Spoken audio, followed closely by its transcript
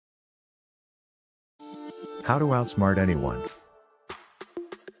How to outsmart anyone.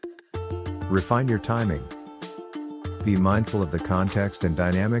 Refine your timing. Be mindful of the context and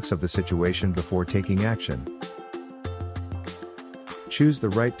dynamics of the situation before taking action. Choose the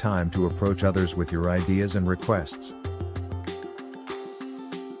right time to approach others with your ideas and requests.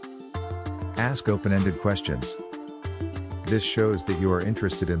 Ask open-ended questions. This shows that you are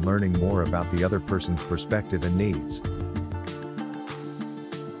interested in learning more about the other person's perspective and needs.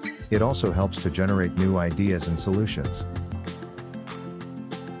 It also helps to generate new ideas and solutions.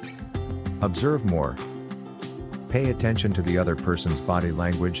 Observe more. Pay attention to the other person's body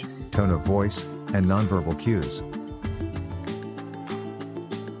language, tone of voice, and nonverbal cues.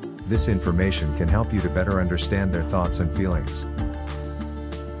 This information can help you to better understand their thoughts and feelings.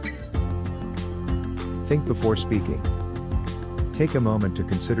 Think before speaking. Take a moment to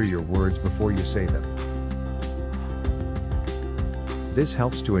consider your words before you say them. This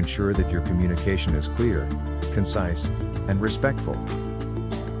helps to ensure that your communication is clear, concise, and respectful.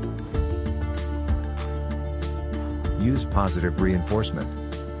 Use positive reinforcement.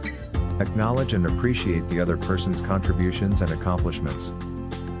 Acknowledge and appreciate the other person's contributions and accomplishments.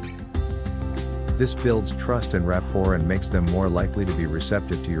 This builds trust and rapport and makes them more likely to be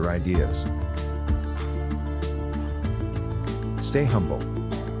receptive to your ideas. Stay humble.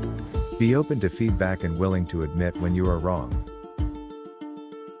 Be open to feedback and willing to admit when you are wrong.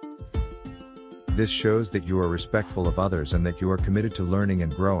 This shows that you are respectful of others and that you are committed to learning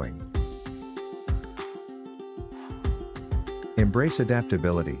and growing. Embrace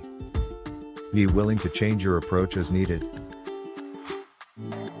adaptability. Be willing to change your approach as needed.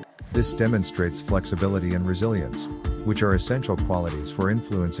 This demonstrates flexibility and resilience, which are essential qualities for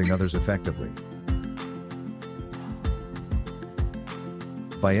influencing others effectively.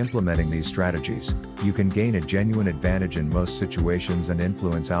 By implementing these strategies, you can gain a genuine advantage in most situations and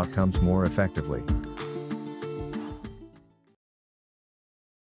influence outcomes more effectively.